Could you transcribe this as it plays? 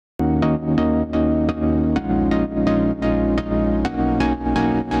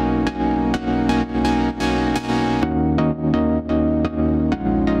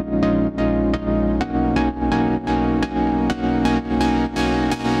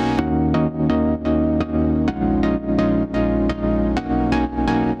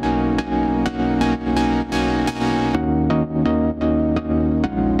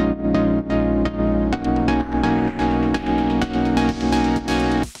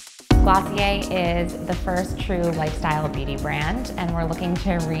Glossier is the first true lifestyle beauty brand, and we're looking to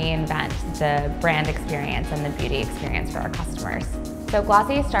reinvent the brand experience and the beauty experience for our customers. So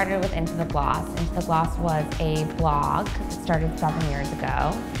Glossier started with Into the Gloss. Into the Gloss was a blog that started 7 years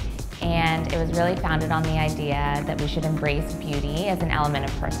ago, and it was really founded on the idea that we should embrace beauty as an element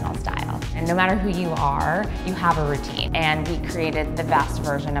of personal style. And no matter who you are, you have a routine. And we created the best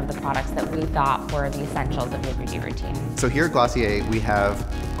version of the products that we thought were the essentials of your beauty routine. So here at Glossier, we have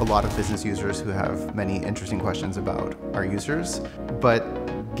a lot of business users who have many interesting questions about our users. But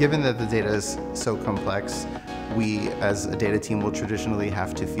given that the data is so complex, we as a data team will traditionally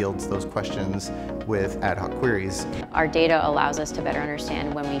have to field those questions with ad hoc queries. Our data allows us to better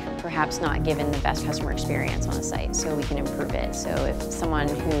understand when we've perhaps not given the best customer experience on a site, so we can improve it. So if someone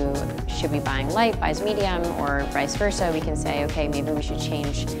who should be buying light buys medium, or vice versa, we can say, okay, maybe we should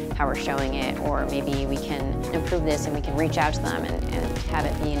change how we're showing it, or maybe we can improve this and we can reach out to them and have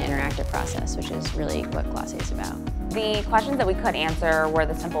it be an interactive process, which is really what Glossier is about. The questions that we could answer were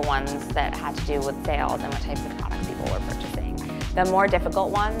the simple ones that had to do with sales and what types of products people were purchasing. The more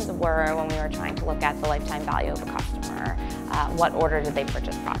difficult ones were when we were trying to look at the lifetime value of a customer. What order did they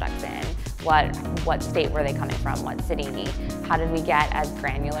purchase products in? What state were they coming from? What city? How did we get as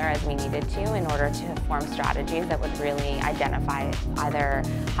granular as we needed to in order to form strategies that would really identify either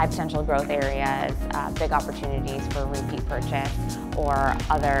high potential growth areas, big opportunities for repeat purchase, or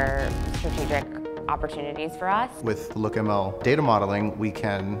other strategic opportunities for us. With LookML data modeling, we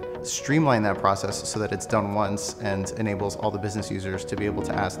can streamline that process so that it's done once and enables all the business users to be able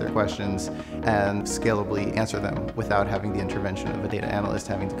to ask their questions and scalably answer them without having the intervention of a data analyst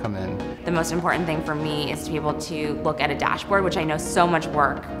having to come in. The most important thing for me is to be able to look at a dashboard, which I know so much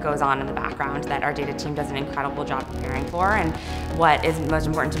work goes on in the background that our data team does an incredible job preparing for. And what is most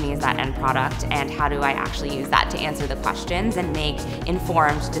important to me is that end product, and how do I actually use that to answer the questions and make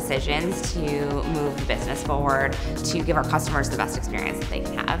informed decisions to move the business forward, to give our customers the best experience that they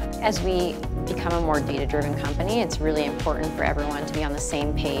can have. As we become a more data-driven company, it's really important for everyone to be on the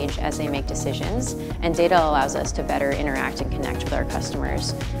same page as they make decisions, and data allows us to better interact and connect with our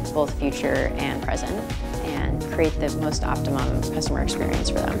customers, both future and present, and create the most optimum customer experience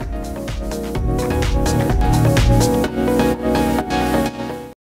for them.